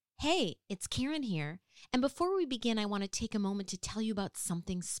Hey, it's Karen here. And before we begin, I want to take a moment to tell you about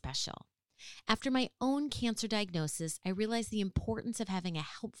something special. After my own cancer diagnosis, I realized the importance of having a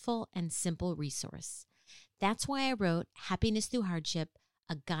helpful and simple resource. That's why I wrote Happiness Through Hardship,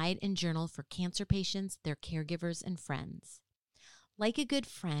 a guide and journal for cancer patients, their caregivers, and friends. Like a good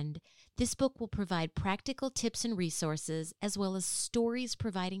friend, this book will provide practical tips and resources, as well as stories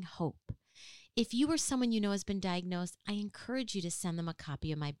providing hope. If you or someone you know has been diagnosed, I encourage you to send them a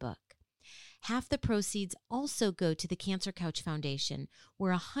copy of my book. Half the proceeds also go to the Cancer Couch Foundation,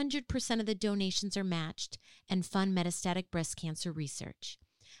 where 100% of the donations are matched and fund metastatic breast cancer research.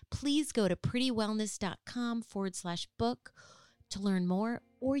 Please go to prettywellness.com/book to learn more,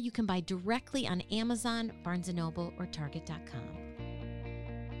 or you can buy directly on Amazon, Barnes & Noble, or Target.com.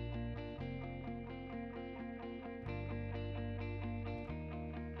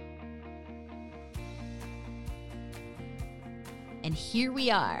 And here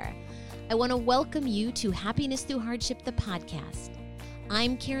we are. I want to welcome you to Happiness Through Hardship, the podcast.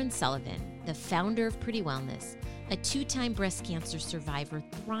 I'm Karen Sullivan, the founder of Pretty Wellness, a 2-time breast cancer survivor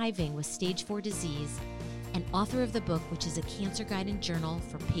thriving with stage 4 disease, and author of the book, which is a cancer guide and journal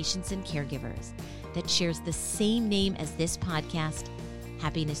for patients and caregivers that shares the same name as this podcast,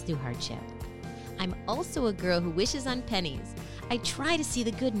 Happiness Through Hardship. I'm also a girl who wishes on pennies. I try to see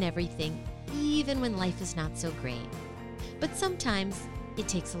the good in everything, even when life is not so great. But sometimes it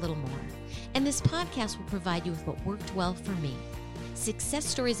takes a little more. And this podcast will provide you with what worked well for me. Success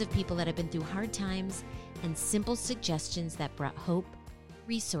stories of people that have been through hard times and simple suggestions that brought hope,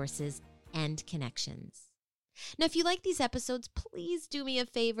 resources, and connections. Now, if you like these episodes, please do me a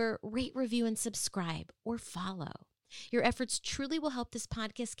favor, rate, review, and subscribe or follow. Your efforts truly will help this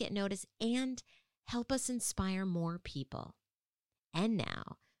podcast get noticed and help us inspire more people. And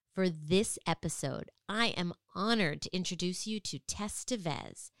now, for this episode, I am honored to introduce you to Tess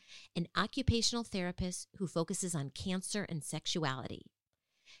Tevez, an occupational therapist who focuses on cancer and sexuality.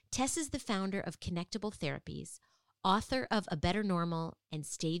 Tess is the founder of Connectable Therapies, author of A Better Normal, and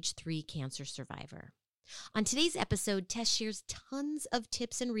stage 3 cancer survivor. On today's episode, Tess shares tons of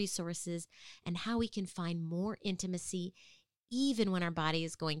tips and resources and how we can find more intimacy even when our body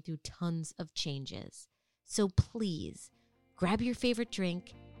is going through tons of changes. So please, grab your favorite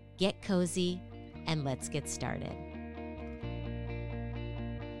drink, get cozy, and let's get started.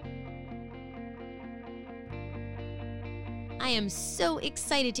 I am so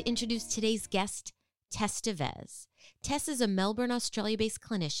excited to introduce today's guest, Tess Tevez. Tess is a Melbourne, Australia-based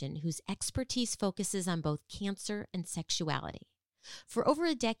clinician whose expertise focuses on both cancer and sexuality. For over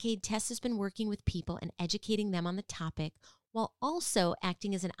a decade, Tess has been working with people and educating them on the topic while also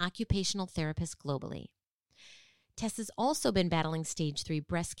acting as an occupational therapist globally. Tess has also been battling stage 3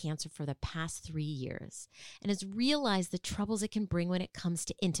 breast cancer for the past 3 years and has realized the troubles it can bring when it comes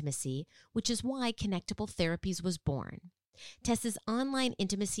to intimacy, which is why Connectable Therapies was born. Tess's online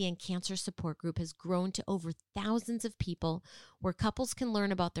intimacy and cancer support group has grown to over thousands of people where couples can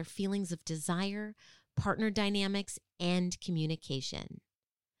learn about their feelings of desire, partner dynamics, and communication.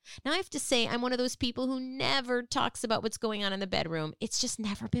 Now, I have to say, I'm one of those people who never talks about what's going on in the bedroom. It's just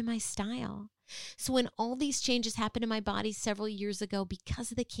never been my style. So when all these changes happened in my body several years ago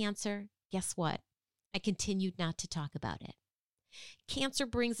because of the cancer, guess what? I continued not to talk about it. Cancer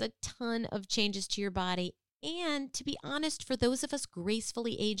brings a ton of changes to your body. And to be honest, for those of us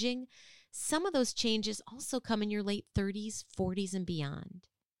gracefully aging, some of those changes also come in your late 30s, 40s, and beyond.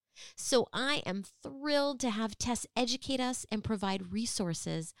 So I am thrilled to have Tess educate us and provide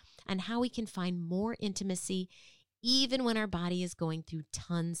resources on how we can find more intimacy even when our body is going through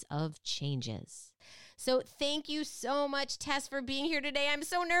tons of changes. So thank you so much, Tess, for being here today. I'm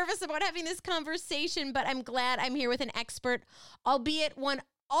so nervous about having this conversation, but I'm glad I'm here with an expert, albeit one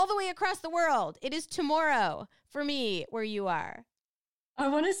all the way across the world. It is tomorrow for me where you are. I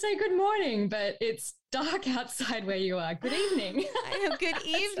want to say good morning, but it's dark outside where you are. Good evening. I know. Good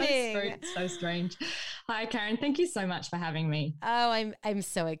evening. So strange. Hi, Karen. Thank you so much for having me. Oh, I'm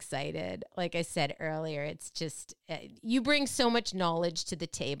so excited. Like I said earlier, it's just you bring so much knowledge to the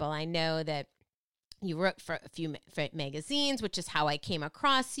table. I know that you wrote for a few magazines, which is how I came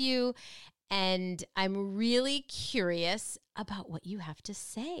across you. And I'm really curious about what you have to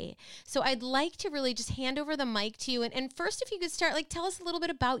say. So I'd like to really just hand over the mic to you. And first, if you could start, tell us a little bit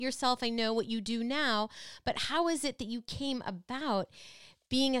about yourself. I know what you do now, but how is it that you came about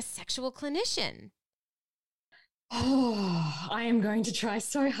being a sexual clinician? Oh, I am going to try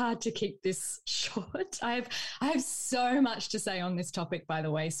so hard to keep this short. I have so much to say on this topic, by the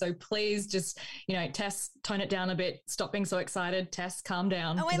way. So please just, Tess, tone it down a bit. Stop being so excited. Tess, calm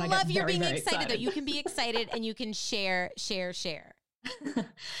down. Oh, I love your being excited, though. You can be excited and you can share.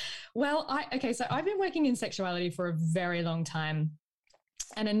 Well, so I've been working in sexuality for a very long time.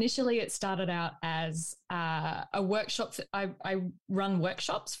 And initially it started out as a workshop. I run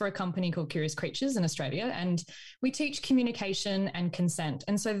workshops for a company called Curious Creatures in Australia, and we teach communication and consent.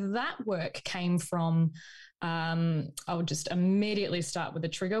 And so that work came from, I'll just immediately start with a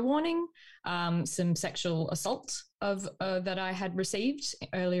trigger warning, some sexual assault that I had received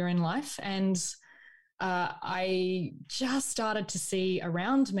earlier in life. And I just started to see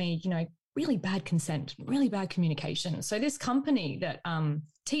around me, really bad consent, really bad communication. So this company that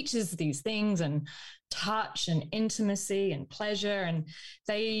teaches these things and touch and intimacy and pleasure, and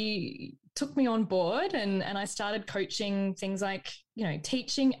they took me on board, and I started coaching things like,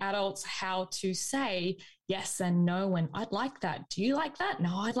 teaching adults how to say yes and no, and I'd like that. Do you like that?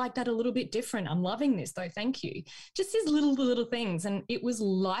 No, I'd like that a little bit different. I'm loving this though. Thank you. Just these little things. And it was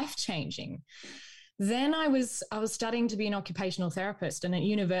life-changing. Then I was studying to be an occupational therapist, and at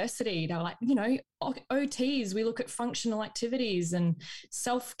university, they were like, OTs, we look at functional activities and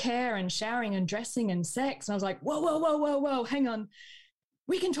self-care and showering and dressing and sex. And I was like, whoa, hang on.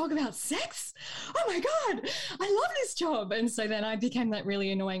 We can talk about sex? Oh my God, I love this job. And so then I became that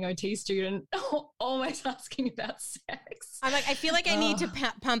really annoying OT student, always asking about sex. I'm like, I feel like I need to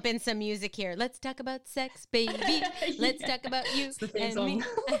pump in some music here. Let's talk about sex, baby. Let's talk about you. It's the theme song. Me.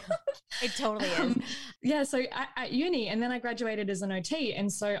 It totally is. So at uni, and then I graduated as an OT.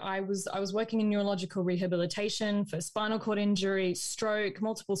 And so I was working in neurological rehabilitation for spinal cord injury, stroke,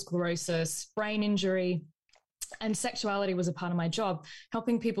 multiple sclerosis, brain injury. And sexuality was a part of my job,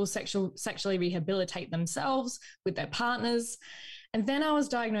 helping people sexually rehabilitate themselves with their partners. And then I was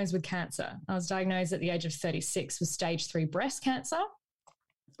diagnosed with cancer. I was diagnosed at the age of 36 with stage 3 breast cancer.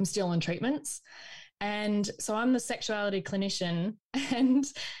 I'm still on treatments. And so I'm the sexuality clinician,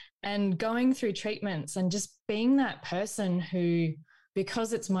 and going through treatments and just being that person who,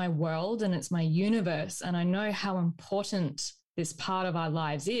 because it's my world and it's my universe, and I know how important this part of our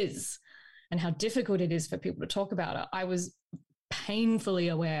lives is, and how difficult it is for people to talk about it, I was painfully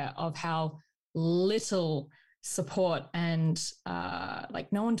aware of how little support and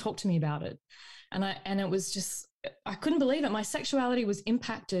no one talked to me about it. And it was just, I couldn't believe it. My sexuality was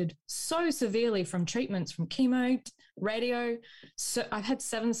impacted so severely from treatments, from chemo, radio. So I've had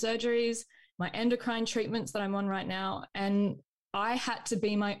 7 surgeries, my endocrine treatments that I'm on right now. And I had to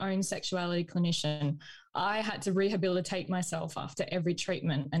be my own sexuality clinician. I had to rehabilitate myself after every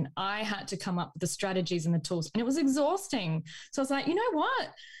treatment, and I had to come up with the strategies and the tools, and it was exhausting. So I was like, you know what?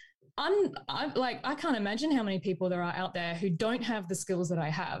 I can't imagine how many people there are out there who don't have the skills that I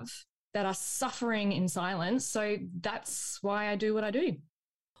have, that are suffering in silence. So that's why I do what I do.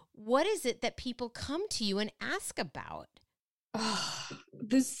 What is it that people come to you and ask about?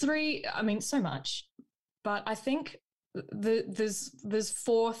 There's so much, but I think there's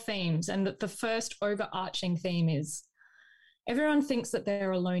 4 themes, and the first overarching theme is everyone thinks that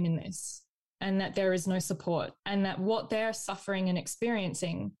they're alone in this, and that there is no support, and that what they're suffering and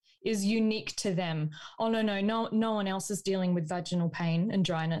experiencing is unique to them. Oh, no one else is dealing with vaginal pain and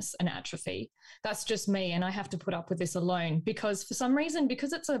dryness and atrophy. That's just me, and I have to put up with this alone, because for some reason,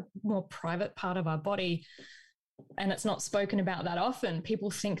 because it's a more private part of our body and it's not spoken about that often, people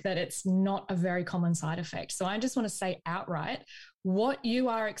think that it's not a very common side effect. So I just want to say outright, what you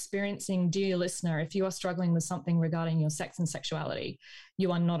are experiencing, dear listener, if you are struggling with something regarding your sex and sexuality,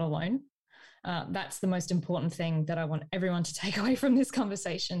 you are not alone. That's the most important thing that I want everyone to take away from this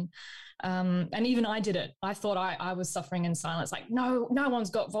conversation. And even I did it. I thought I was suffering in silence. Like, no one's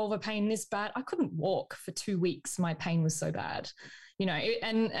got vulva pain this bad. I couldn't walk for 2 weeks. My pain was so bad,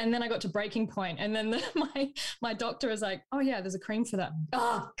 and then I got to breaking point, and then my doctor was like, oh yeah, there's a cream for that.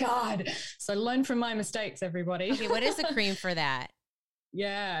 Oh God. So learn from my mistakes, everybody. Okay. What is the cream for that?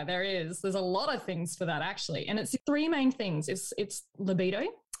 Yeah, there is. There's a lot of things for that, actually. And it's 3 main things. It's libido,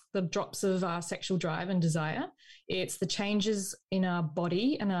 the drops of our sexual drive and desire. It's the changes in our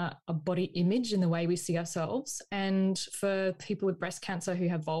body and our body image and the way we see ourselves. And for people with breast cancer who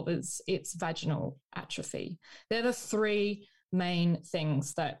have vulvas, it's vaginal atrophy. They're the 3 main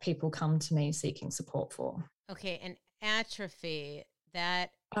things that people come to me seeking support for. Okay. And atrophy, that...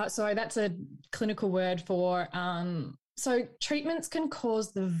 So that's a clinical word for... So treatments can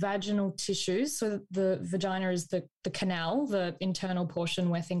cause the vaginal tissues. So the vagina is the canal, the internal portion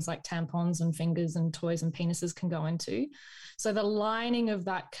where things like tampons and fingers and toys and penises can go into. So the lining of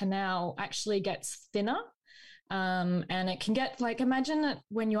that canal actually gets thinner. And it can get imagine it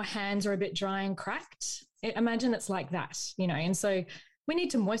when your hands are a bit dry and cracked. Imagine it's like that, and so we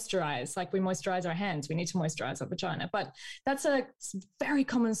need to moisturize, like we moisturize our hands, we need to moisturize our vagina. But that's a very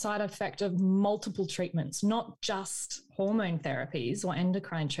common side effect of multiple treatments, not just hormone therapies or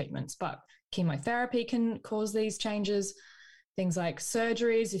endocrine treatments, but chemotherapy can cause these changes. Things like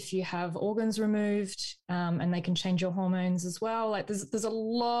surgeries, if you have organs removed, and they can change your hormones as well. Like there's a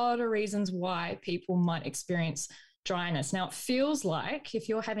lot of reasons why people might experience dryness. Now, it feels like if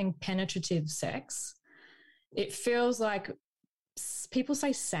you're having penetrative sex, it feels like people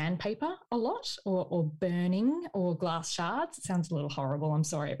say sandpaper a lot, or burning, or glass shards. It sounds a little horrible. I'm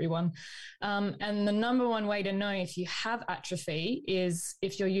sorry, everyone. And the number one way to know if you have atrophy is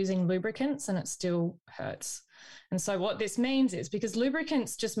if you're using lubricants and it still hurts. And so what this means is, because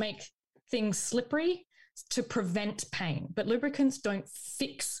lubricants just make things slippery to prevent pain, but lubricants don't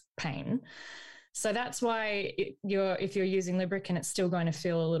fix pain. So that's why if you're using lubricant, it's still going to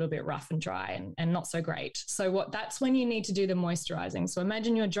feel a little bit rough and dry and not so great. So that's when you need to do the moisturizing. So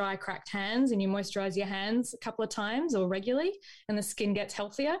imagine your dry, cracked hands and you moisturize your hands a couple of times or regularly, and the skin gets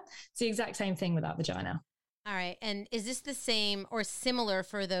healthier. It's the exact same thing with our vagina. All right. And is this the same or similar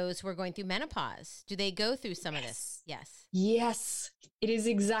for those who are going through menopause? Do they go through some of this? Yes. Yes, it is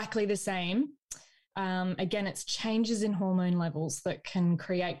exactly the same. Again, it's changes in hormone levels that can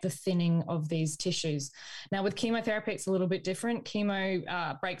create the thinning of these tissues. Now, with chemotherapy, it's a little bit different.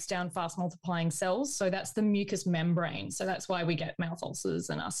 Chemo breaks down fast multiplying cells. So that's the mucous membrane. So that's why we get mouth ulcers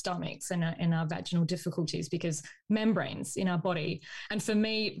in our stomachs and in our vaginal difficulties, because membranes in our body. And for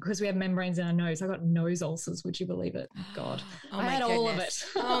me, because we have membranes in our nose, I got nose ulcers. Would you believe it? God, I had all of it.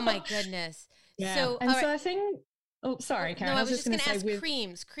 Oh my goodness. Yeah. So I think... Oh, sorry, Karen. No, I was just going to ask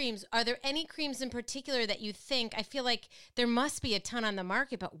creams. Are there any creams in particular that you think, I feel like there must be a ton on the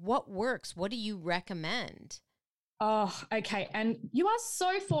market, but what works? What do you recommend? Oh, okay. And you are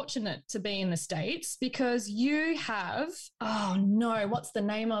so fortunate to be in the States, because you have, oh no, what's the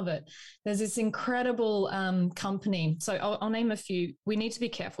name of it? There's this incredible company. So I'll name a few. We need to be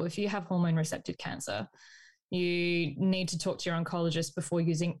careful. If you have hormone receptive cancer, you need to talk to your oncologist before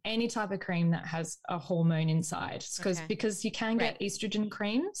using any type of cream that has a hormone inside, because you can get estrogen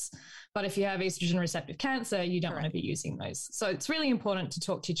creams, but if you have estrogen receptive cancer, you don't want to be using those. So it's really important to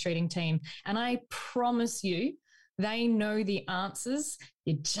talk to your treating team. And I promise you, they know the answers.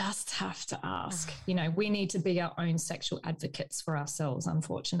 You just have to ask. We need to be our own sexual advocates for ourselves,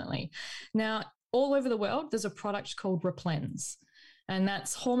 unfortunately. Now, all over the world, there's a product called Replens. And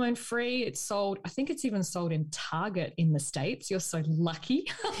that's hormone free. It's sold, I think it's even sold in Target in the States. You're so lucky.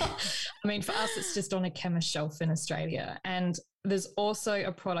 I mean, for us, it's just on a chemist shelf in Australia. And there's also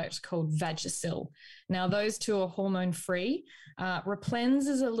a product called Vagisil. Now, those two are hormone free. Replens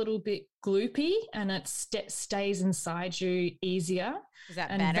is a little bit gloopy, and it stays inside you easier. Is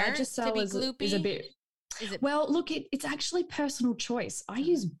that and better? Vagisil to be gloopy? is a bit... Well, look, it's actually personal choice. I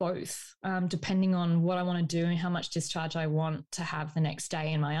use both, depending on what I want to do and how much discharge I want to have the next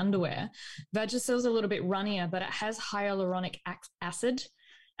day in my underwear. Vagisil is a little bit runnier, but it has hyaluronic acid,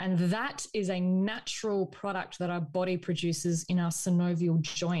 and that is a natural product that our body produces in our synovial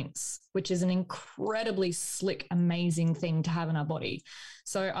joints, which is an incredibly slick, amazing thing to have in our body.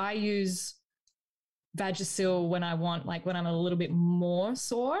 So I use Vagisil when I want, like when I'm a little bit more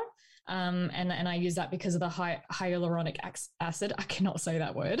sore. And I use that because of the hyaluronic acid. I cannot say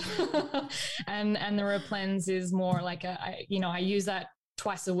that word. and the Replens is more like I use that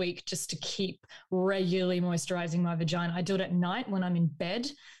twice a week just to keep regularly moisturizing my vagina. I do it at night when I'm in bed,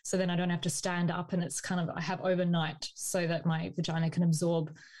 so then I don't have to stand up, and it's kind of, I have overnight so that my vagina can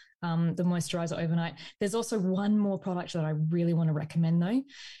absorb the moisturizer overnight. There's also one more product that I really want to recommend, though.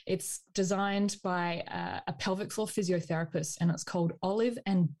 It's designed by a pelvic floor physiotherapist, and it's called Olive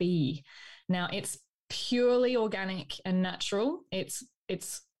and Bee. Now, it's purely organic and natural. It's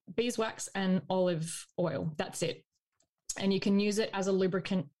beeswax and olive oil. That's it. And you can use it as a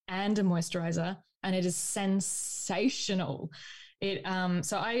lubricant and a moisturizer, and it is sensational.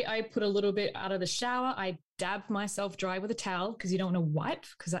 So I put a little bit out of the shower. I dab myself dry with a towel, because you don't want to wipe,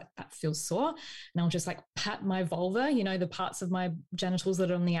 because that feels sore. And I'll just like pat my vulva, the parts of my genitals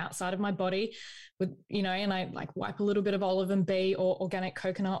that are on the outside of my body with, and I like wipe a little bit of Olive and Bee or organic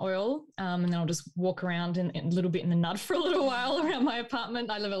coconut oil. And then I'll just walk around in a little bit in the nud for a little while around my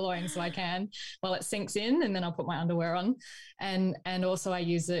apartment. I live alone, so I can, while it sinks in, and then I'll put my underwear on. And also I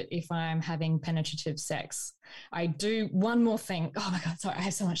use it if I'm having penetrative sex. I do one more thing. Oh my God, sorry, I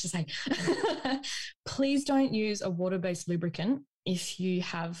have so much to say. Please don't use a water-based lubricant if you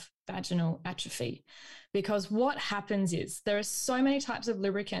have vaginal atrophy, because what happens is there are so many types of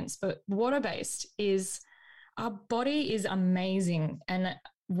lubricants, but water-based is, our body is amazing, and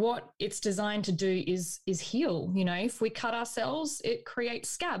what it's designed to do is heal. You know, if we cut ourselves, it creates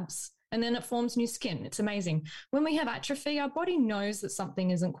scabs and then it forms new skin. It's amazing. When we have atrophy, our body knows that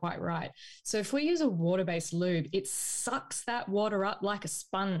something isn't quite right. So if we use a water-based lube, it sucks that water up like a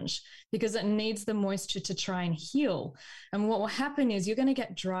sponge because it needs the moisture to try and heal. And what will happen is you're going to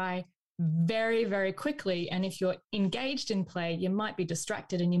get dry very, very quickly. And if you're engaged in play, you might be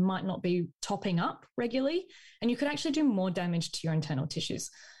distracted and you might not be topping up regularly. And you could actually do more damage to your internal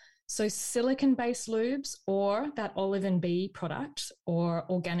tissues. So silicone-based lubes or that Olive & Bee product or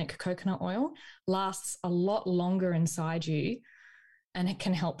organic coconut oil lasts a lot longer inside you and it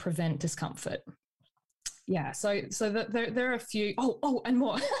can help prevent discomfort. Yeah, so there are a few. Oh, and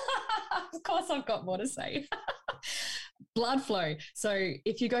more. Of course, I've got more to say. Blood flow. So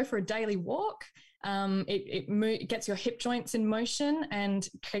if you go for a daily walk, it gets your hip joints in motion and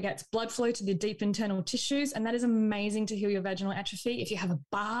gets blood flow to the deep internal tissues. And that is amazing to heal your vaginal atrophy. If you have a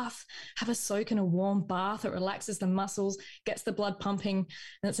bath, have a soak in a warm bath. It relaxes the muscles, gets the blood pumping.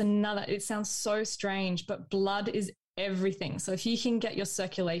 And it sounds so strange, but blood is everything. So if you can get your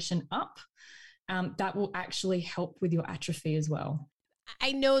circulation up, that will actually help with your atrophy as well.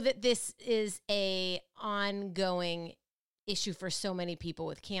 I know that this is a ongoing issue for so many people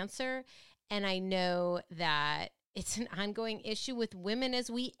with cancer. And I know that it's an ongoing issue with women as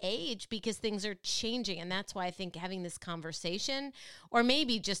we age because things are changing. And that's why I think having this conversation, or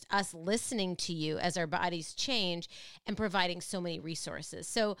maybe just us listening to you as our bodies change and providing so many resources.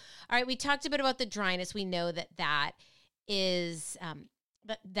 So, all right, we talked a bit about the dryness. We know that is,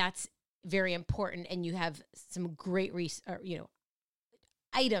 that's very important. And you have some great,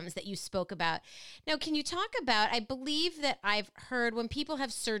 items that you spoke about. Now, can you talk about, I believe that I've heard when people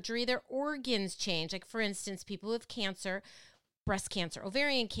have surgery, their organs change. Like, for instance, people with cancer, breast cancer,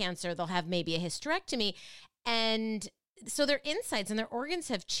 ovarian cancer, they'll have maybe a hysterectomy. And so their insides and their organs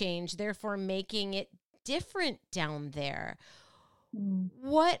have changed, therefore making it different down there.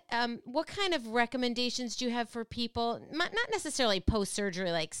 What kind of recommendations do you have for people, not necessarily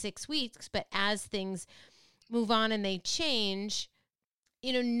post-surgery like 6 weeks, but as things move on and they change,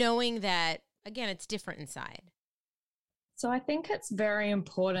 knowing that, again, it's different inside? So I think it's very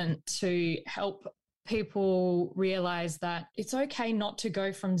important to help people realize that it's okay not to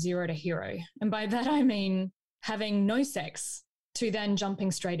go from zero to hero. And by that, I mean having no sex to then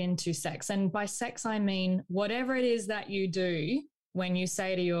jumping straight into sex. And by sex, I mean whatever it is that you do when you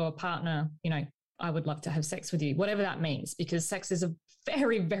say to your partner, I would love to have sex with you, whatever that means, because sex is a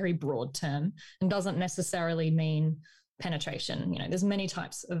very, very broad term and doesn't necessarily mean penetration. There's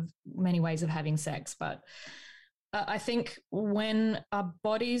many ways of having sex, but I think when our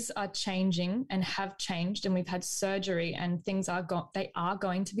bodies are changing and have changed and we've had surgery and things they are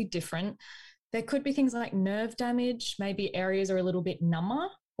going to be different. There could be things like nerve damage, maybe areas are a little bit number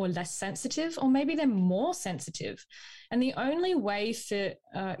or less sensitive, or maybe they're more sensitive. And the only way for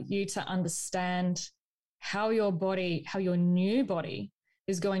you to understand how your new body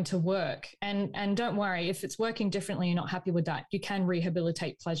is going to work. And don't worry, if it's working differently, you're not happy with that, you can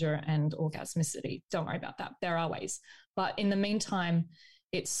rehabilitate pleasure and orgasmicity. Don't worry about that. There are ways. But in the meantime,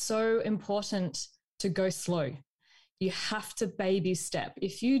 it's so important to go slow. You have to baby step.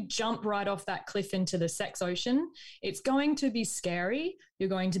 If you jump right off that cliff into the sex ocean, it's going to be scary. You're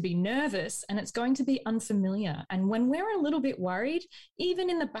going to be nervous and it's going to be unfamiliar. And when we're a little bit worried, even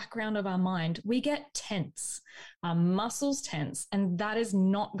in the background of our mind, we get tense, our muscles tense, and that is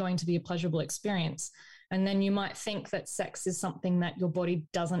not going to be a pleasurable experience. And then you might think that sex is something that your body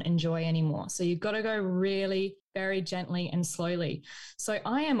doesn't enjoy anymore. So you've got to go really very gently and slowly. So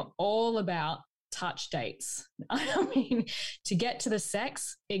I am all about touch dates. I mean, to get to the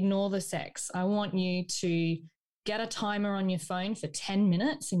sex, ignore the sex. I want you to get a timer on your phone for 10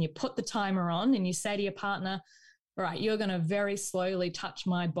 minutes and you put the timer on and you say to your partner, all right, you're going to very slowly touch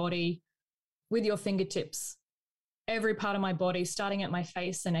my body with your fingertips, every part of my body, starting at my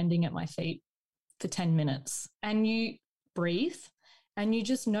face and ending at my feet for 10 minutes. And you breathe and you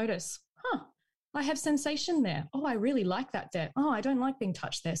just notice, I have sensation there. Oh, I really like that there. Oh, I don't like being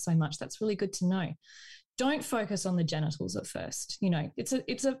touched there so much. That's really good to know. Don't focus on the genitals at first.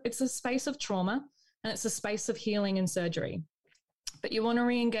 It's a space of trauma and it's a space of healing and surgery. But you want to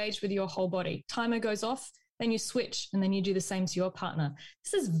re-engage with your whole body. Timer goes off, then you switch, and then you do the same to your partner.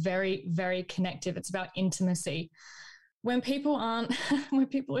 This is very, very connective. It's about intimacy. When people are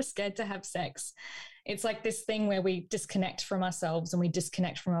scared to have sex, it's like this thing where we disconnect from ourselves and we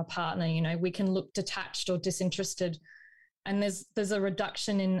disconnect from our partner. We can look detached or disinterested, and there's a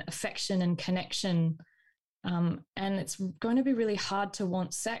reduction in affection and connection. And it's going to be really hard to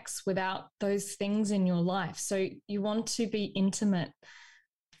want sex without those things in your life. So you want to be intimate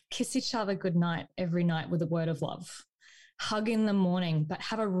kiss each other goodnight every night with a word of love. Hug in the morning, but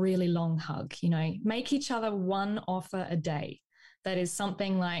have a really long hug. Make each other one offer a day. That is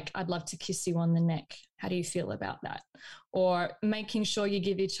something like, I'd love to kiss you on the neck. How do you feel about that? Or making sure you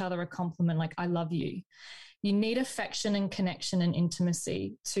give each other a compliment like, I love you. You need affection and connection and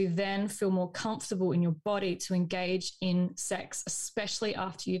intimacy to then feel more comfortable in your body to engage in sex, especially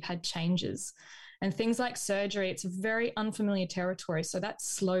after you've had changes. And things like surgery, it's a very unfamiliar territory. So that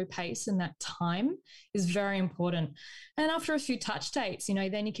slow pace and that time is very important. And after a few touch dates,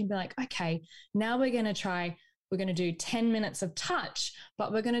 then you can be like, okay, now we're going to do 10 minutes of touch,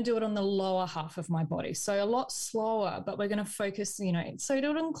 but we're going to do it on the lower half of my body. So a lot slower, but we're going to focus, so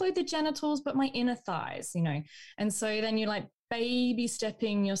it'll include the genitals, but my inner thighs, And so then you're like baby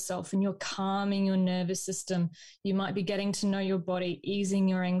stepping yourself and you're calming your nervous system. You might be getting to know your body, easing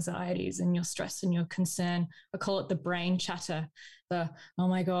your anxieties and your stress and your concern. I call it the brain chatter. Oh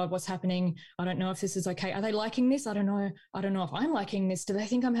my God, what's happening? I don't know if this is okay. Are they liking this? I don't know. I don't know if I'm liking this. Do they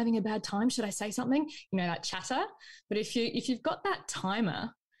think I'm having a bad time? Should I say something? That chatter. But if you've got that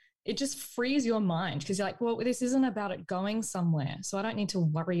timer, it just frees your mind because you're like, well, this isn't about it going somewhere. So I don't need to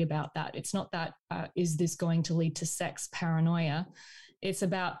worry about that. It's not that, is this going to lead to sex paranoia? It's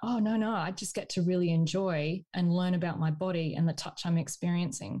about, oh, no, I just get to really enjoy and learn about my body and the touch I'm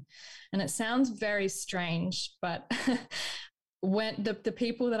experiencing. And it sounds very strange, but when the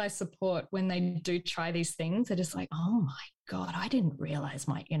people that I support, when they do try these things, they're just like, oh my God, I didn't realize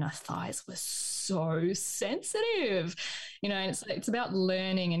my inner thighs were so sensitive. And it's about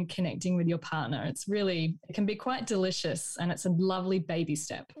learning and connecting with your partner. It can be quite delicious and it's a lovely baby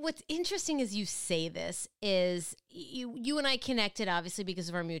step. What's interesting as you say this is you and I connected obviously because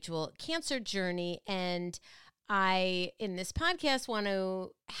of our mutual cancer journey. And I, in this podcast, want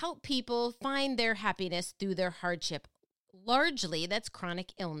to help people find their happiness through their hardship. Largely, that's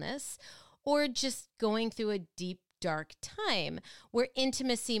chronic illness or just going through a deep, dark time where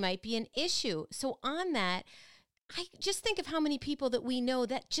intimacy might be an issue. So on that, I just think of how many people that we know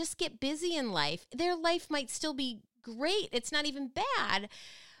that just get busy in life. Their life might still be great. It's not even bad,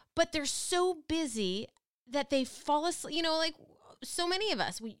 but they're so busy that they fall asleep. Like so many of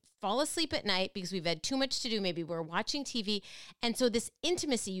us, we fall asleep at night because we've had too much to do. Maybe we're watching TV. And so this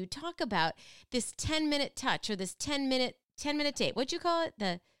intimacy you talk about, this 10-minute touch or this 10-minute date, what'd you call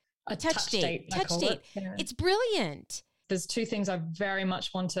it? A touch date. Touch date. Yeah. It's brilliant. There's two things I very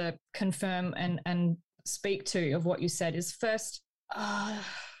much want to confirm and speak to of what you said is first,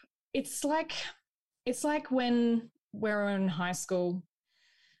 it's like when we're in high school.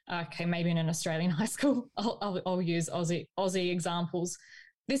 Okay, maybe in an Australian high school. I'll use Aussie examples.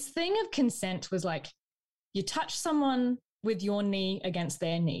 This thing of consent was like you touch someone with your knee against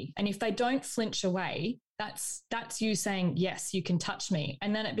their knee, and if they don't flinch away, that's you saying, yes, you can touch me.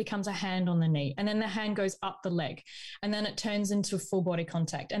 And then it becomes a hand on the knee. And then the hand goes up the leg. And then it turns into full body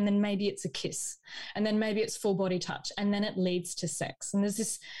contact. And then maybe it's a kiss. And then maybe it's full body touch. And then it leads to sex. And there's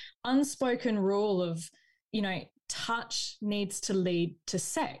this unspoken rule of, touch needs to lead to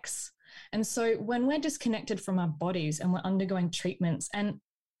sex. And so when we're disconnected from our bodies and we're undergoing treatments, and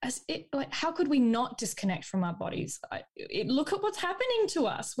how could we not disconnect from our bodies? Look at what's happening to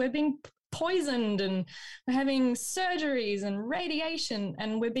us. We're being poisoned and we're having surgeries and radiation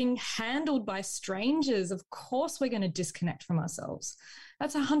and we're being handled by strangers. Of course, we're going to disconnect from ourselves.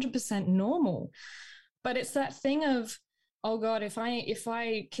 That's 100% normal. But it's that thing of, oh God, if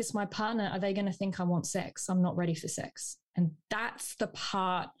I kiss my partner, are they going to think I want sex? I'm not ready for sex. And that's the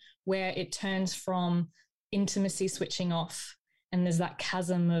part where it turns from intimacy switching off. And there's that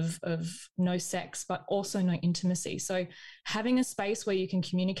chasm of no sex, but also no intimacy. So having a space where you can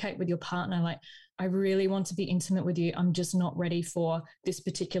communicate with your partner, like, I really want to be intimate with you. I'm just not ready for this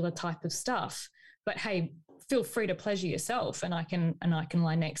particular type of stuff. But hey, feel free to pleasure yourself, and I can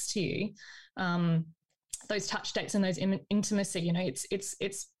lie next to you. Those touch dates and those intimacy,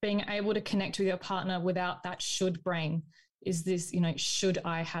 it's being able to connect with your partner without that should brain. Is this, should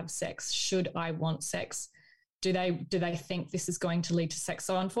I have sex? Should I want sex? Do they think this is going to lead to sex?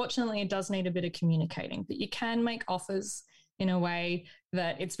 So unfortunately, it does need a bit of communicating, but you can make offers in a way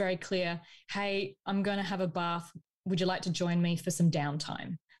that it's very clear. Hey, I'm going to have a bath. Would you like to join me for some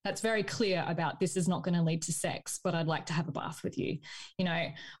downtime? That's very clear about this is not going to lead to sex, but I'd like to have a bath with you.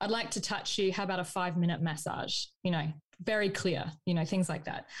 I'd like to touch you. How about a 5-minute massage? Very clear, things like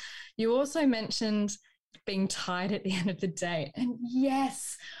that. You also mentioned being tired at the end of the day. And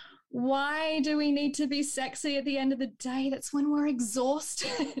yes, why do we need to be sexy at the end of the day? That's when we're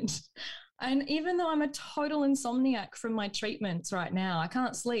exhausted. And even though I'm a total insomniac from my treatments right now, I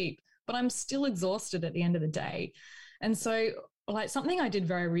can't sleep, but I'm still exhausted at the end of the day. And so like something I did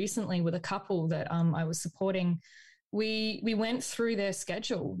very recently with a couple that I was supporting. We went through their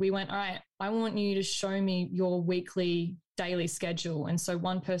schedule. We went, all right, I want you to show me your weekly, daily schedule. And so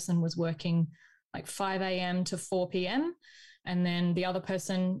one person was working like 5 a.m. to 4 p.m. And then the other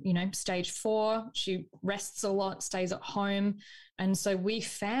person, you know, stage 4, she rests a lot, stays at home. And so we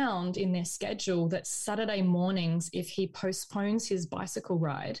found in their schedule that Saturday mornings, if he postpones his bicycle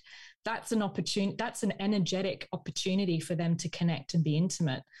ride, that's an opportunity, that's an energetic opportunity for them to connect and be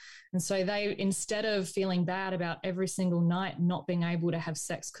intimate. And so they, instead of feeling bad about every single night not being able to have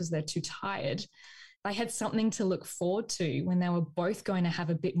sex because they're too tired, they had something to look forward to when they were both going to have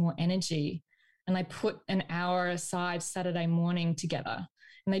a bit more energy. And they put an hour aside Saturday morning together.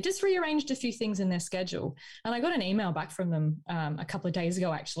 And they just rearranged a few things in their schedule. And I got an email back from them a couple of days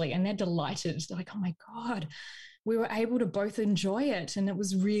ago, actually, and they're delighted. They're like, oh my God, we were able to both enjoy it. And it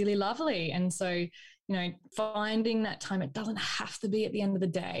was really lovely. And so, you know, finding that time, it doesn't have to be at the end of the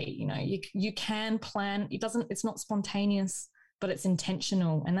day. You know, you can plan. It's not spontaneous, but it's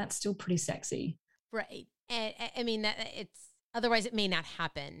intentional. And that's still pretty sexy. Right. And I mean, otherwise it may not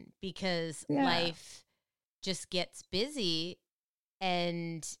happen because life just gets busy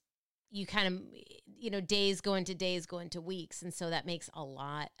and you kind of, you know, days go into weeks. And so that makes a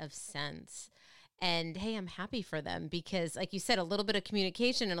lot of sense. And hey, I'm happy for them because like you said, a little bit of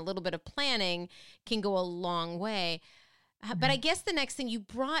communication and a little bit of planning can go a long way. But I guess the next thing you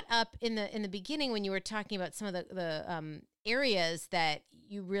brought up in the beginning when you were talking about some of the areas that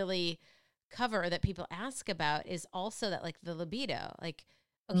you really cover that people ask about is also that like the libido. Like,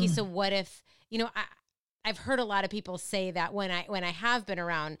 okay, so what if, you know, I've heard a lot of people say that when I have been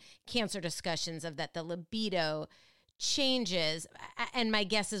around cancer discussions of that the libido changes, and my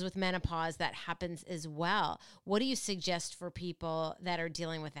guess is with menopause that happens as well. What do you suggest for people that are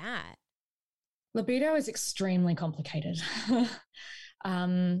dealing with that? Libido is extremely complicated.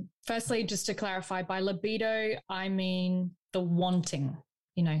 Firstly, just to clarify, by libido, I mean the wanting.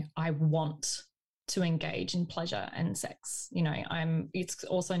 You know, I want to engage in pleasure and sex. You know, it's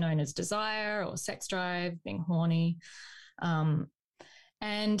also known as desire or sex drive, being horny.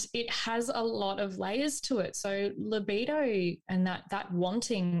 And it has a lot of layers to it. So libido and that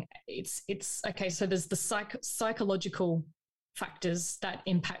wanting, it's okay. So there's the psychological factors that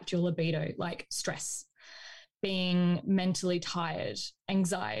impact your libido, like stress, being mentally tired,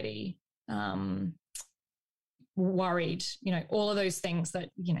 anxiety, worried, you know, all of those things that,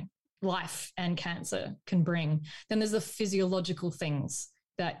 you know, life and cancer can bring. Then there's the physiological things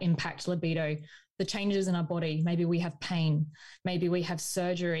that impact libido, the changes in our body. Maybe we have pain, maybe we have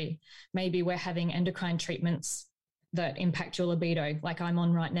surgery, maybe we're having endocrine treatments that impact your libido, like I'm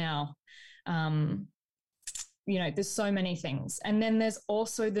on right now. You know, there's so many things. And then there's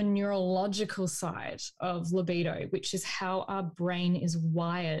also the neurological side of libido, which is how our brain is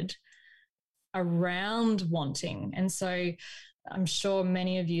wired around wanting. And so I'm sure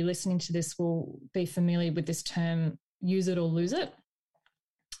many of you listening to this will be familiar with this term, use it or lose it.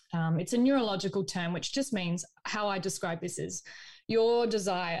 It's a neurological term, which just means how I describe this is your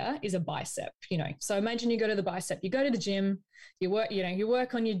desire is a bicep, you know. So imagine you go to the bicep, you go to the gym, you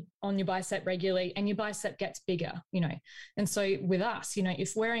work on your bicep regularly and your bicep gets bigger, you know. And so with us, you know,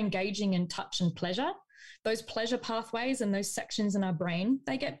 if we're engaging in touch and pleasure, those pleasure pathways and those sections in our brain,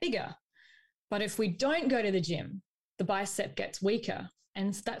 they get bigger. But if we don't go to the gym, the bicep gets weaker.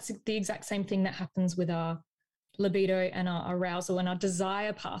 And that's the exact same thing that happens with our libido and our arousal and our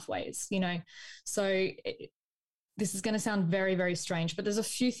desire pathways, you know. So this is going to sound very, very strange, but there's a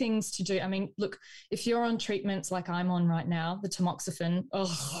few things to do. I mean, look, if you're on treatments like I'm on right now, the tamoxifen,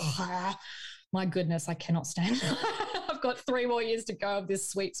 oh, my goodness, I cannot stand it. I've got 3 more years to go of this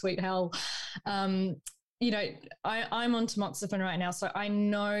sweet, sweet hell. You know, I'm on tamoxifen right now, so I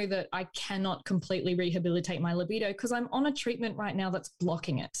know that I cannot completely rehabilitate my libido because I'm on a treatment right now that's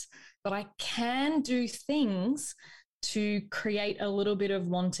blocking it. But I can do things to create a little bit of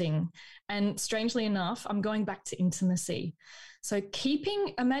wanting. And strangely enough, I'm going back to intimacy. So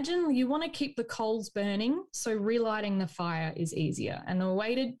imagine you want to keep the coals burning, so relighting the fire is easier. And the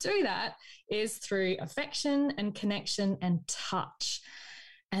way to do that is through affection and connection and touch.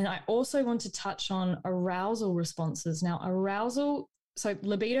 And I also want to touch on arousal responses. Now, so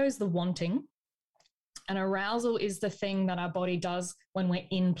libido is the wanting, and arousal is the thing that our body does when we're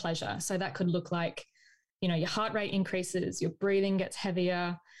in pleasure. So that could look like, you know, your heart rate increases, your breathing gets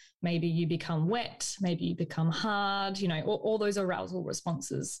heavier, maybe you become wet, maybe you become hard, you know, all those arousal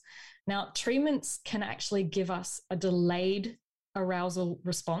responses. Now, treatments can actually give us a delayed arousal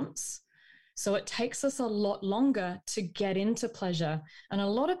response So it takes us a lot longer to get into pleasure. And a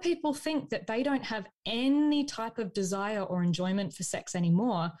lot of people think that they don't have any type of desire or enjoyment for sex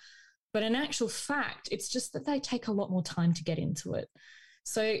anymore. But in actual fact, it's just that they take a lot more time to get into it.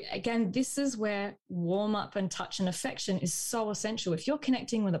 So again, this is where warm up and touch and affection is so essential. If you're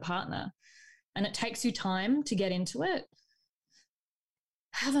connecting with a partner and it takes you time to get into it,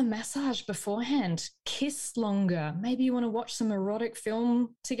 have a massage beforehand, kiss longer. Maybe you want to watch some erotic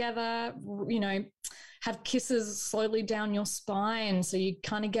film together, have kisses slowly down your spine so you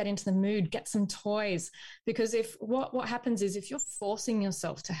kind of get into the mood, get some toys. Because if what happens is if you're forcing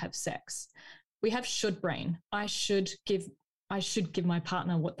yourself to have sex, we have should brain. I should give my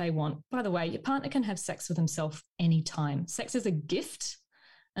partner what they want. By the way, your partner can have sex with himself anytime. Sex is a gift.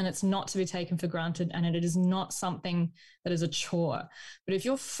 And it's not to be taken for granted. And it is not something that is a chore. But if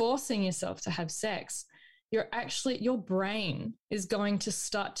you're forcing yourself to have sex, your brain is going to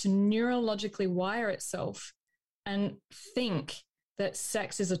start to neurologically wire itself and think that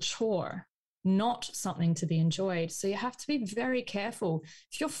sex is a chore, not something to be enjoyed. So you have to be very careful.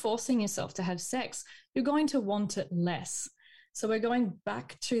 If you're forcing yourself to have sex, you're going to want it less. So we're going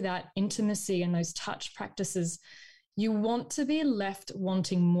back to that intimacy and those touch practices. You want to be left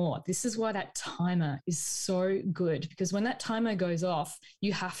wanting more. This is why that timer is so good, because when that timer goes off,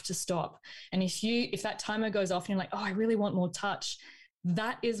 you have to stop. And if that timer goes off and you're like, oh, I really want more touch,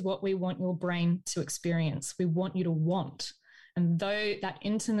 that is what we want your brain to experience. We want you to want. And though that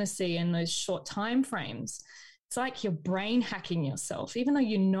intimacy and those short time frames, it's like your brain hacking yourself. Even though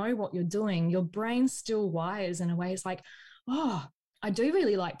you know what you're doing, your brain still wires in a way. It's like, oh, I do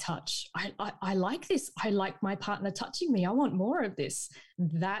really like touch. I like this. I like my partner touching me. I want more of this.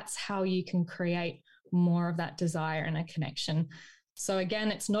 That's how you can create more of that desire and a connection. So again,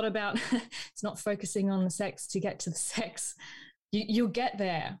 it's not focusing on the sex to get to the sex. You'll get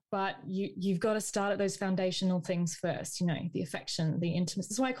there, but you've got to start at those foundational things first, the affection, the intimacy.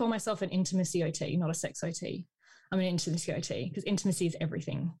 That's why I call myself an intimacy OT, not a sex OT. I'm an intimacy OT because intimacy is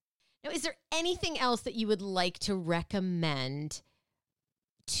everything. Now, is there anything else that you would like to recommend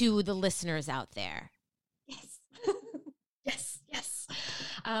to the listeners out there? Yes.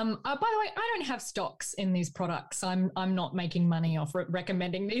 By the way, I don't have stocks in these products. I'm not making money off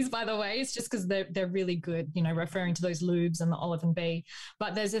recommending these, by the way. It's just because they're really good, referring to those lubes and the Olive and Bee.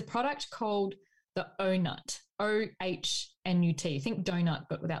 But there's a product called the OHNUT, OHNUT. Think donut,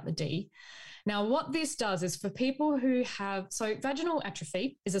 but without the D. Now, what this does is for people who have, so vaginal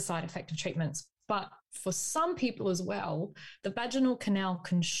atrophy is a side effect of treatments, but for some people as well, the vaginal canal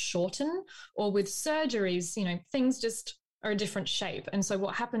can shorten, or with surgeries, things just are a different shape. And so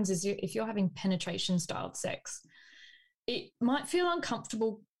what happens is if you're having penetration styled sex, it might feel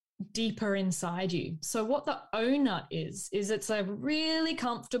uncomfortable deeper inside you. So what the OHNUT is it's a really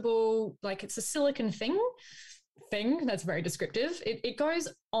comfortable, like it's a silicone thing that's very descriptive. It goes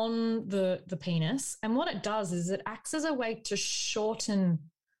on the penis. And what it does is it acts as a way to shorten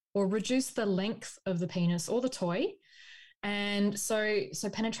or reduce the length of the penis or the toy. And so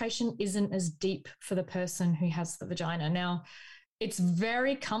penetration isn't as deep for the person who has the vagina. Now, it's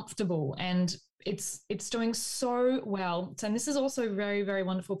very comfortable and it's doing so well. And this is also very, very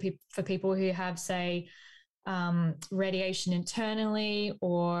wonderful for people who have, say, radiation internally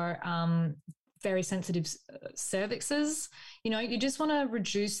or very sensitive cervixes. You just want to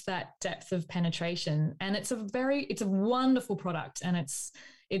reduce that depth of penetration. And it's a wonderful product, and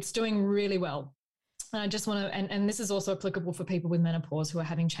it's doing really well. And I just want to, and this is also applicable for people with menopause who are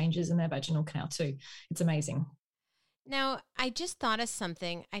having changes in their vaginal canal too. It's amazing. Now, I just thought of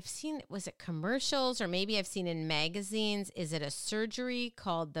something. I've seen, was it commercials or maybe I've seen in magazines? Is it a surgery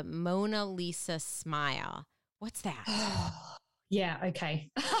called the Mona Lisa Smile? What's that? Yeah, okay.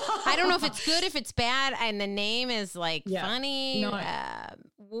 I don't know if it's good, if it's bad, and the name is funny. No.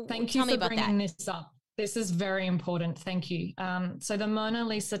 Thank you for bringing this up. This is very important. Thank you. So the Mona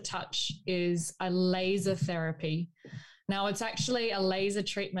Lisa Touch is a laser therapy. Now, it's actually a laser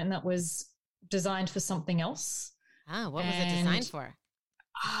treatment that was designed for something else. What was it designed for?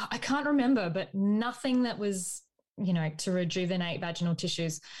 I can't remember, but nothing that was, to rejuvenate vaginal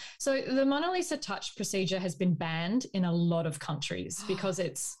tissues. So the Mona Lisa Touch procedure has been banned in a lot of countries because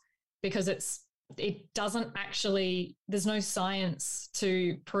it doesn't actually, there's no science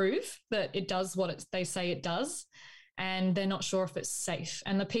to prove that it does what they say it does. And they're not sure if it's safe.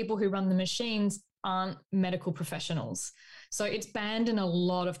 And the people who run the machines aren't medical professionals. So it's banned in a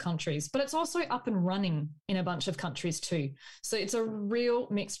lot of countries, but it's also up and running in a bunch of countries too. So it's a real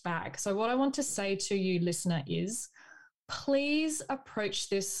mixed bag. So what I want to say to you, listener, is please approach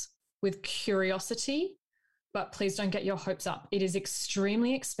this with curiosity, but please don't get your hopes up. It is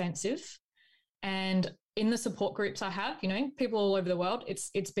extremely expensive. And in the support groups I have, people all over the world,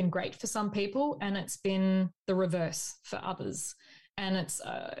 it's been great for some people, and it's been the reverse for others. And it's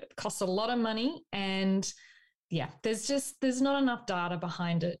cost a lot of money. And yeah, there's not enough data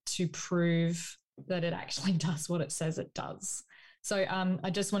behind it to prove that it actually does what it says it does. So I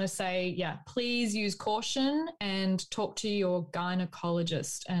just want to say, please use caution and talk to your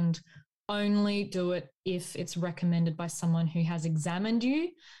gynecologist, and only do it if it's recommended by someone who has examined you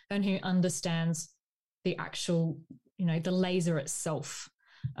and who understands the actual, the laser itself,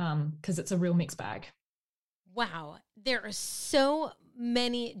 because it's a real mixed bag. Wow. There are so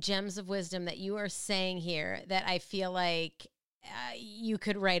many gems of wisdom that you are saying here that I feel like you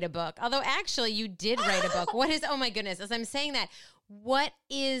could write a book. Although actually you did write a book. Oh my goodness, as I'm saying that, what's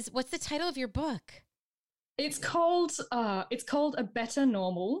the title of your book? It's called A Better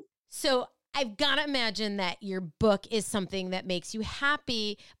Normal. So I've got to imagine that your book is something that makes you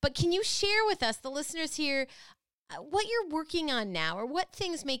happy, but can you share with us, the listeners here, what you're working on now, or what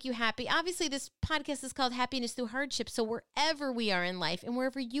things make you happy? Obviously, this podcast is called Happiness Through Hardship. So wherever we are in life and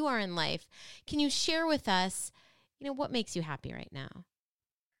wherever you are in life, can you share with us, what makes you happy right now?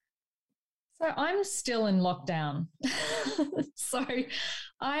 So I'm still in lockdown. So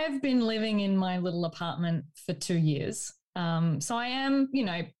I've been living in my little apartment for 2 years. So I am,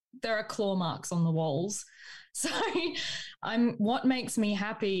 there are claw marks on the walls. So what makes me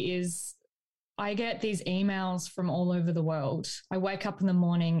happy is I get these emails from all over the world. I wake up in the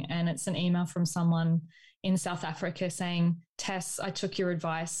morning and it's an email from someone in South Africa saying, Tess, I took your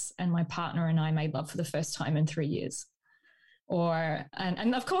advice and my partner and I made love for the first time in 3 years.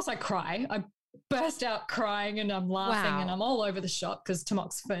 And of course I cry. I burst out crying and I'm laughing and I'm all over the shop because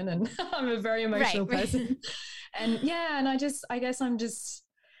tamoxifen, and I'm a very emotional person. And I guess I'm just,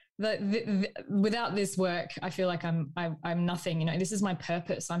 without this work, I feel like I'm nothing. This is my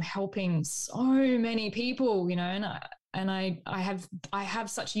purpose. I'm helping so many people. And I have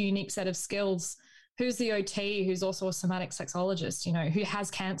such a unique set of skills. Who's the OT? Who's also a somatic sexologist? Who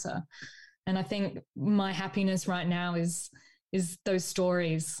has cancer? And I think my happiness right now is those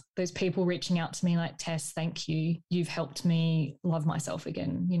stories, those people reaching out to me like, Tess, thank you. You've helped me love myself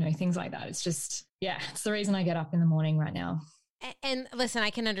again. Things like that. It's just, it's the reason I get up in the morning right now. And listen, I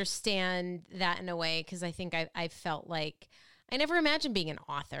can understand that in a way, because I think I felt like I never imagined being an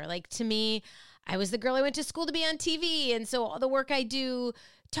author. Like, to me, I was the girl I went to school to be on TV. And so all the work I do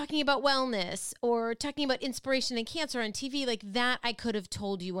talking about wellness or talking about inspiration and cancer on TV, like that, I could have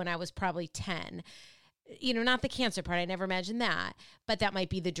told you when I was probably 10. Not the cancer part. I never imagined that, but that might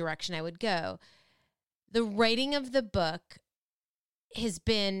be the direction I would go. The writing of the book has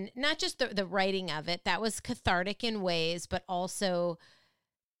been not just the writing of it, that was cathartic in ways, but also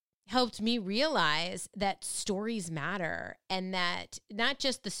helped me realize that stories matter, and that not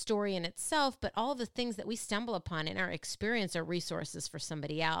just the story in itself, but all the things that we stumble upon in our experience are resources for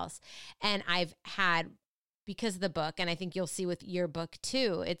somebody else. And I've had, because of the book, and I think you'll see with your book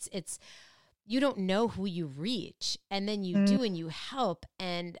too, it's you don't know who you reach, and then you do, and you help.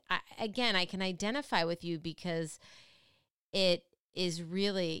 And I can identify with you because it is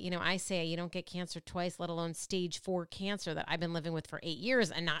really, I say you don't get cancer twice, let alone stage 4 cancer that I've been living with for 8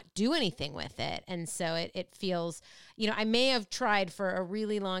 years and not do anything with it. And so it feels, I may have tried for a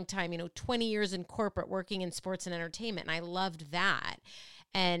really long time, 20 years in corporate working in sports and entertainment, and I loved that.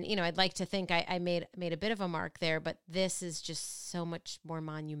 And, I'd like to think I made a bit of a mark there, but this is just so much more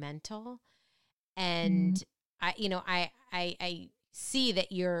monumental. And I see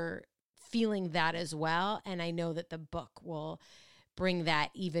that you're feeling that as well. And I know that the book will bring that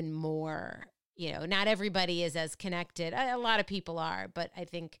even more. Not everybody is as connected. A lot of people are, but I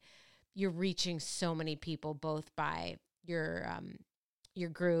think you're reaching so many people, both by your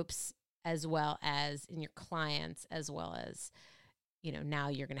groups as well as in your clients, as well as, now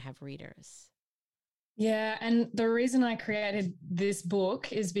you're going to have readers. Yeah. And the reason I created this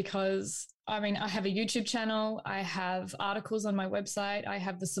book is because, I have a YouTube channel, I have articles on my website, I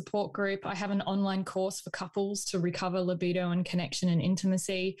have the support group, I have an online course for couples to recover libido and connection and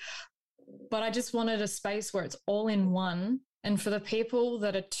intimacy. But I just wanted a space where it's all in one. And for the people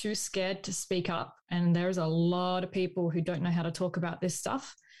that are too scared to speak up, and there's a lot of people who don't know how to talk about this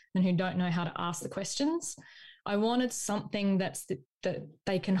stuff and who don't know how to ask the questions, I wanted something that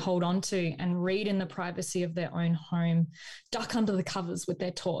they can hold on to and read in the privacy of their own home, duck under the covers with their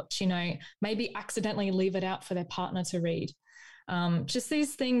torch, maybe accidentally leave it out for their partner to read. Just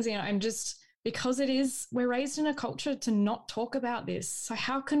these things, because we're raised in a culture to not talk about this. So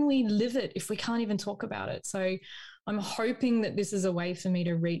how can we live it if we can't even talk about it? So I'm hoping that this is a way for me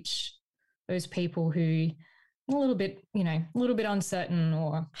to reach those people who a little bit, a little bit uncertain,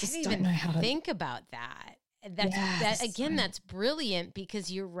 or just I didn't don't even know how to think about that. That's brilliant,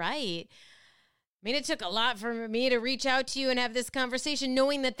 because you're right. I mean, it took a lot for me to reach out to you and have this conversation,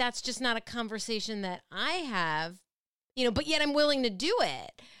 knowing that that's just not a conversation that I have, but yet I'm willing to do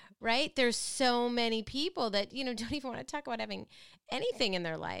it, right? There's so many people that, don't even want to talk about having anything in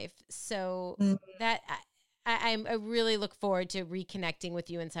their life. So that I really look forward to reconnecting with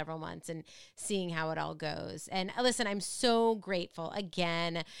you in several months and seeing how it all goes. And listen, I'm so grateful.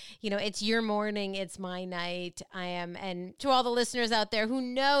 Again, it's your morning, it's my night. And to all the listeners out there, who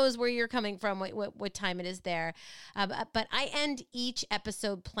knows where you're coming from, what time it is there. But I end each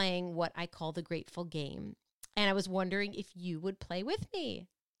episode playing what I call the Grateful Game. And I was wondering if you would play with me.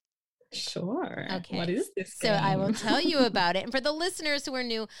 Sure. Okay. What is this game? So I will tell you about it. And for the listeners who are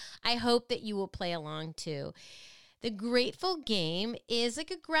new, I hope that you will play along too. The Grateful Game is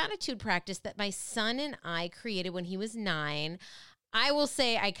like a gratitude practice that my son and I created when he was 9. I will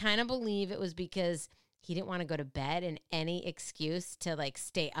say I kind of believe it was because he didn't want to go to bed, and any excuse to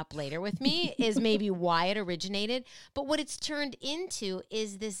stay up later with me is maybe why it originated. But what it's turned into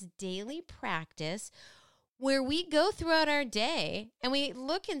is this daily practice where we go throughout our day and we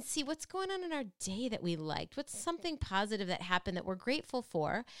look and see what's going on in our day that we liked. What's something positive that happened that we're grateful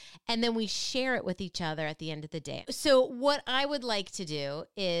for? And then we share it with each other at the end of the day. So what I would like to do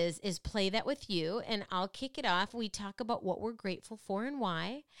is play that with you, and I'll kick it off. We talk about what we're grateful for and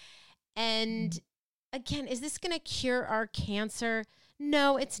why. And again, is this going to cure our cancer?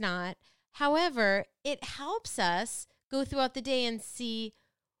 No, it's not. However, it helps us go throughout the day and see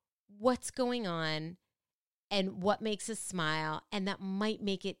what's going on and what makes us smile, and that might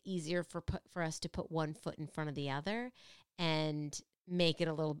make it easier for us to put one foot in front of the other and make it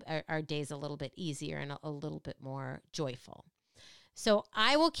our days a little bit easier and a little bit more joyful. So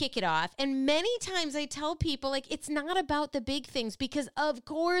I will kick it off. And many times I tell people, it's not about the big things, because of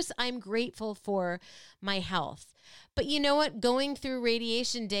course I'm grateful for my health. But you know what? Going through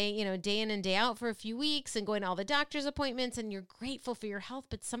radiation day, day in and day out for a few weeks, and going to all the doctor's appointments, and you're grateful for your health,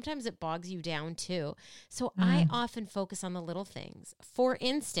 but sometimes it bogs you down too. So I often focus on the little things. For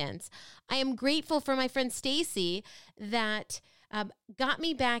instance, I am grateful for my friend Stacy that got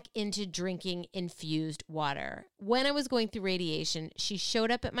me back into drinking infused water. When I was going through radiation, she showed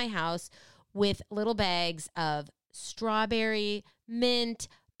up at my house with little bags of strawberry, mint,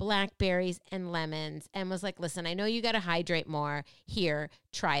 blackberries, and lemons, and was like, listen, I know you got to hydrate more. Here,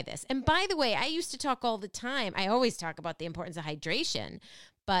 try this. And by the way, I used to talk all the time. I always talk about the importance of hydration,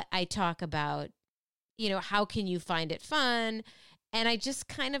 but I talk about, how can you find it fun? And I just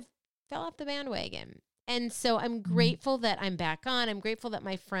kind of fell off the bandwagon. And so I'm grateful that I'm back on. I'm grateful that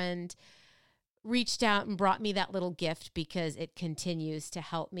my friend reached out and brought me that little gift, because it continues to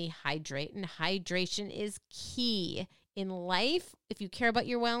help me hydrate. And hydration is key in life. If you care about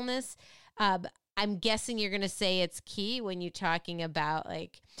your wellness, I'm guessing you're going to say it's key when you're talking about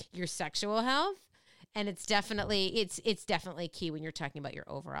your sexual health. And it's definitely key when you're talking about your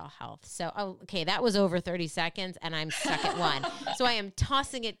overall health. So, okay, that was over 30 seconds and I'm stuck at 1. So I am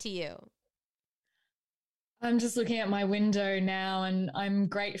tossing it to you. I'm just looking at my window now, and I'm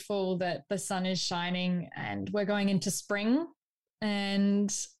grateful that the sun is shining and we're going into spring.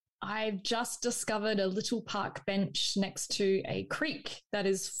 And I've just discovered a little park bench next to a creek that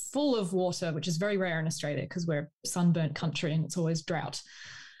is full of water, which is very rare in Australia because we're a sunburnt country and it's always drought.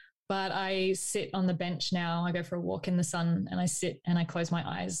 But I sit on the bench now. I go for a walk in the sun, and I sit and I close my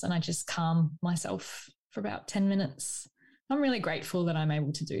eyes and I just calm myself for about 10 minutes. I'm really grateful that I'm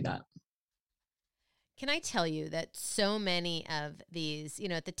able to do that. Can I tell you that so many of these,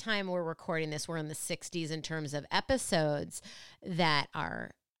 at the time we're recording this, we're in the 60s in terms of episodes that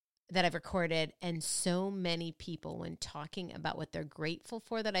I've recorded, and so many people, when talking about what they're grateful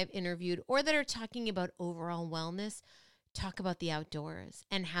for that I've interviewed, or that are talking about overall wellness, talk about the outdoors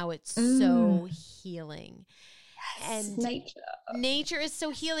and how it's so healing. Yes, and nature is so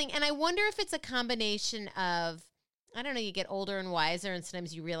healing. And I wonder if it's a combination of, I don't know, you get older and wiser, and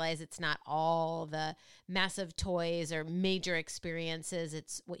sometimes you realize it's not all the massive toys or major experiences.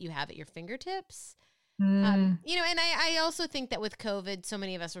 It's what you have at your fingertips. And I also think that with COVID, so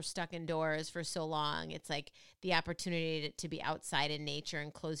many of us were stuck indoors for so long. It's the opportunity to be outside in nature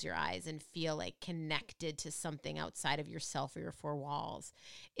and close your eyes and feel connected to something outside of yourself or your 4 walls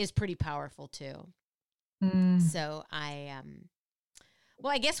is pretty powerful too. So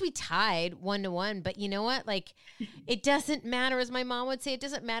well, I guess we tied 1-1, but you know what? It doesn't matter. As my mom would say, it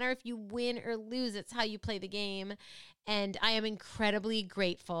doesn't matter if you win or lose. It's how you play the game. And I am incredibly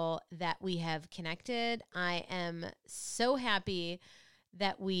grateful that we have connected. I am so happy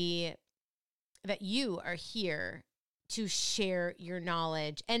that we that you are here to share your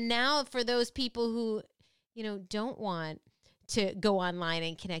knowledge. And now for those people who, don't want to go online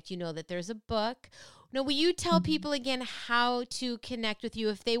and connect, that there's a book. Now, will you tell people again how to connect with you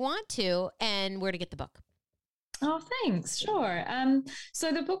if they want to and where to get the book? Oh, thanks. Sure.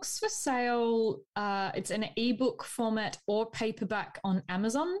 So the book's for sale. It's in an ebook format or paperback on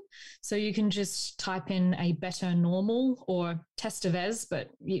Amazon. So you can just type in A Better Normal or Testevez, but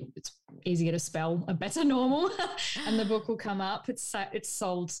it's easier to spell A Better Normal, and the book will come up. It's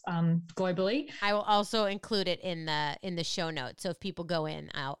sold globally. I will also include it in the show notes. So if people go in,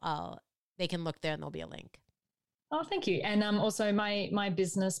 they can look there and there'll be a link. Oh, thank you. And also my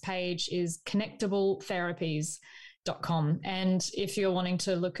business page is connectabletherapies.com. And if you're wanting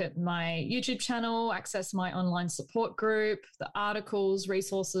to look at my YouTube channel, access my online support group, the articles,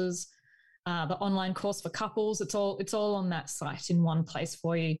 resources, the online course for couples, it's all on that site in one place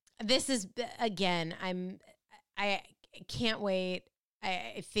for you. This is, again, I can't wait.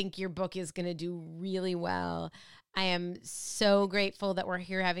 I think your book is going to do really well. I am so grateful that we're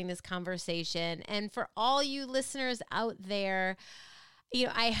here having this conversation. And for all you listeners out there,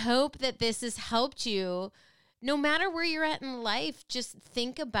 I hope that this has helped you. No matter where you're at in life, just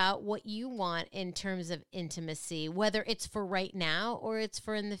think about what you want in terms of intimacy, whether it's for right now or it's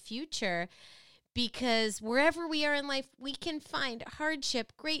for in the future. Because wherever we are in life, we can find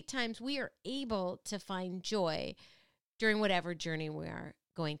hardship, great times. We are able to find joy during whatever journey we are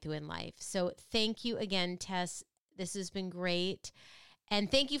going through in life. So thank you again, Tess. This has been great.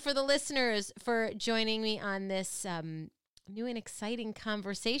 And thank you for the listeners for joining me on this new and exciting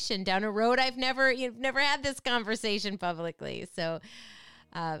conversation down a road you've never had this conversation publicly. So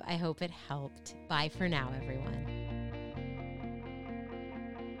I hope it helped. Bye for now, everyone.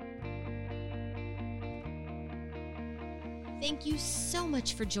 Thank you so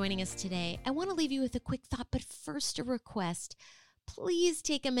much for joining us today. I want to leave you with a quick thought, but first a request. Please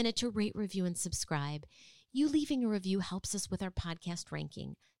take a minute to rate, review, and subscribe. You leaving a review helps us with our podcast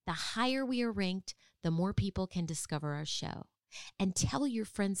ranking. The higher we are ranked, the more people can discover our show. And tell your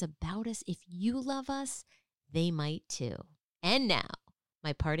friends about us. If you love us, they might too. And now,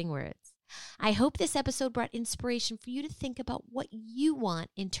 my parting words. I hope this episode brought inspiration for you to think about what you want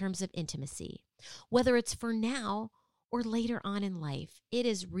in terms of intimacy, whether it's for now or later on in life. It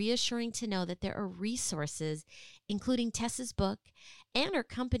is reassuring to know that there are resources, including Tess's book and her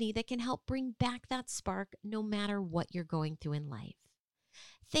company, that can help bring back that spark no matter what you're going through in life.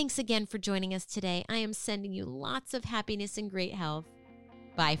 Thanks again for joining us today. I am sending you lots of happiness and great health.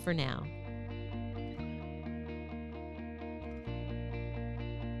 Bye for now.